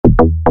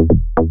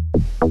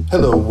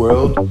Hello,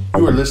 world.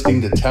 You are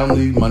listening to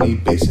Townley Money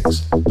Basics,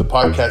 the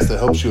podcast that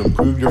helps you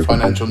improve your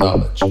financial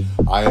knowledge.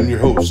 I am your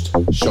host,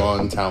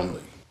 Sean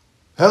Townley.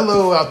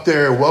 Hello, out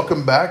there.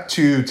 Welcome back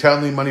to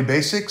Townley Money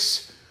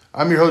Basics.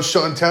 I'm your host,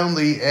 Sean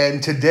Townley,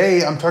 and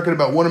today I'm talking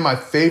about one of my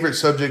favorite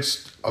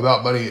subjects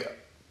about money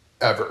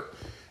ever,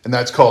 and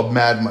that's called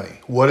mad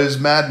money. What is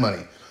mad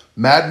money?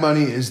 Mad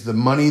money is the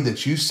money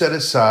that you set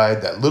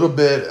aside, that little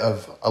bit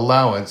of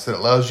allowance that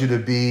allows you to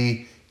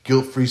be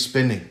guilt-free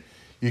spending.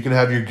 You can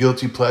have your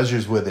guilty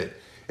pleasures with it.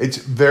 It's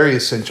very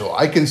essential.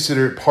 I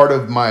consider it part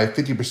of my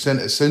 50%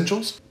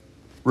 essentials.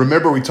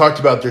 Remember, we talked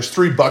about there's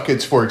 3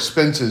 buckets for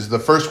expenses. The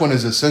first one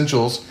is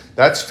essentials.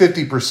 That's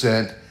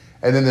 50%.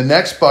 And then the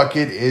next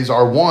bucket is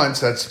our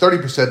wants. That's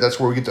 30%. That's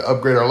where we get to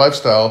upgrade our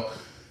lifestyle.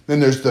 Then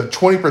there's the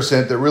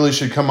 20% that really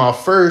should come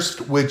off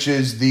first, which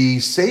is the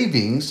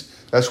savings.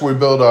 That's where we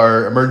build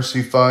our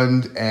emergency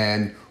fund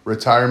and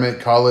retirement,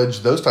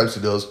 college, those types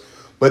of deals.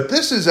 But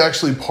this is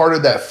actually part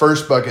of that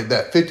first bucket,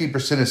 that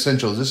 50%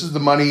 essentials. This is the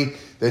money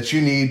that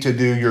you need to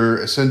do your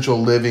essential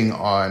living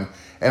on.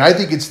 And I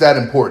think it's that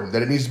important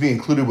that it needs to be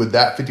included with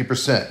that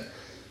 50%.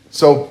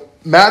 So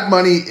mad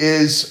money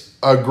is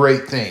a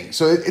great thing.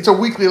 So it's a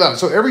weekly allowance.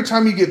 So every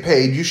time you get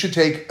paid, you should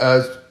take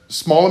a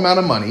small amount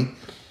of money,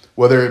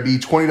 whether it be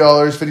 $20,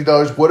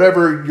 $50,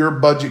 whatever your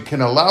budget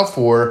can allow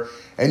for.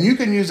 And you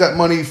can use that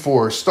money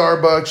for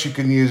Starbucks. You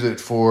can use it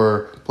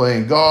for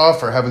playing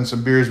golf or having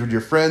some beers with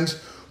your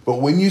friends. But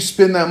when you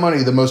spend that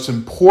money, the most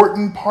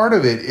important part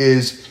of it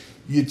is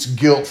it's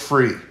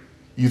guilt-free.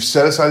 You've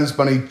set aside this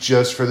money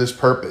just for this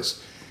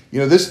purpose.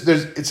 You know,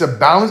 it's a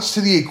balance to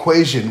the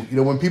equation. You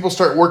know, when people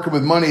start working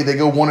with money, they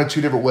go one of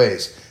 2 different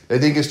ways. They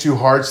think it's too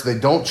hard, so they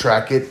don't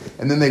track it,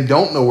 and then they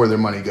don't know where their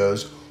money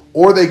goes.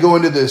 Or they go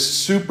into this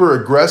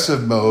super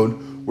aggressive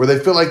mode where they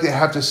feel like they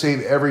have to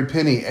save every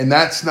penny, and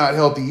that's not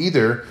healthy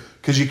either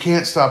because you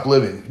can't stop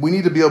living. We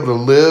need to be able to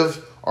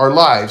live our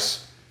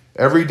lives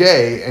every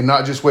day and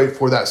not just wait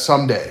for that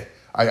someday.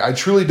 I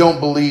truly don't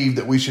believe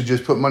that we should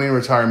just put money in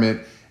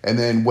retirement and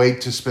then wait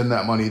to spend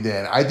that money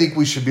then. I think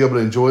we should be able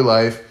to enjoy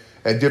life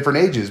at different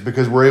ages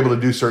because we're able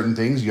to do certain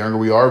things. The younger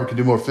we are, we can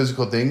do more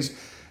physical things.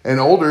 And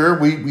older,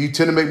 we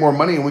tend to make more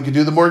money and we can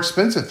do the more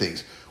expensive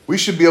things. We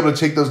should be able to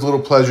take those little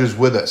pleasures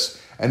with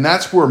us. And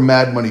that's where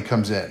mad money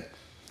comes in.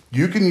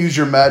 You can use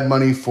your mad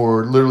money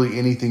for literally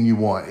anything you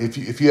want.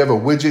 If you have a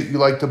widget you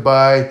like to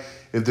buy,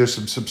 if there's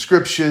some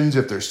subscriptions,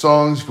 if there's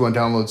songs, if you want to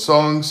download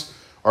songs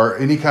or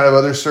any kind of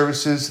other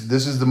services,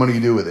 this is the money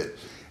you do with it.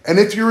 And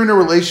if you're in a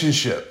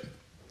relationship,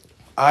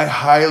 I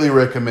highly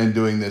recommend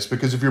doing this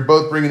because if you're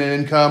both bringing in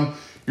income,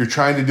 you're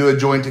trying to do a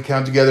joint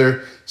account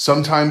together.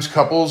 Sometimes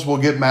couples will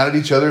get mad at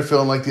each other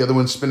feeling like the other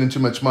one's spending too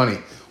much money.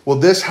 Well,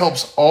 this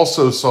helps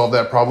also solve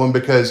that problem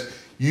because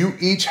you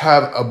each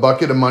have a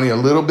bucket of money, a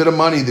little bit of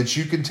money that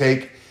you can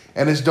take,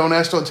 and it's don't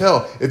ask, don't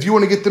tell. If you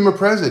want to get them a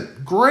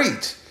present,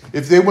 great.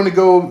 If they want to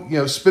go,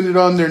 spend it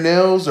on their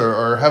nails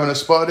or having a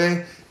spa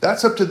day,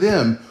 that's up to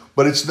them.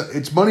 But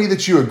it's money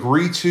that you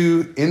agree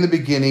to in the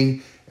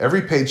beginning.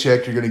 Every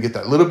paycheck, you're going to get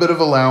that little bit of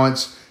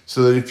allowance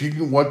so that if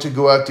you want to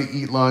go out to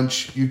eat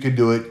lunch, you can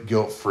do it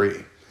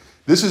guilt-free.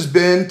 This has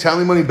been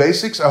Townley Money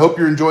Basics. I hope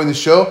you're enjoying the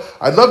show.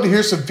 I'd love to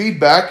hear some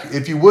feedback.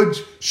 If you would,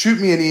 shoot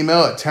me an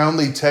email at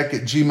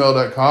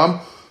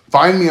townleytech@gmail.com.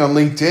 Find me on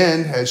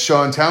LinkedIn at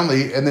Sean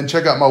Townley, and then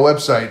check out my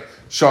website,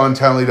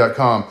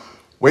 seantownley.com.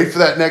 Wait for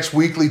that next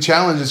weekly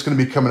challenge that's going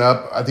to be coming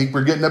up. I think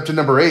we're getting up to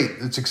number 8.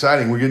 It's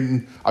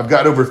exciting. I've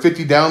got over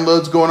 50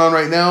 downloads going on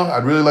right now.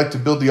 I'd really like to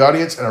build the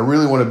audience, and I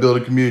really want to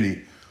build a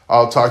community.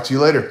 I'll talk to you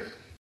later.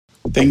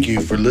 Thank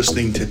you for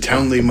listening to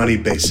Townley Money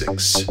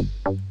Basics.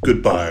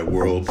 Goodbye,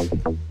 world.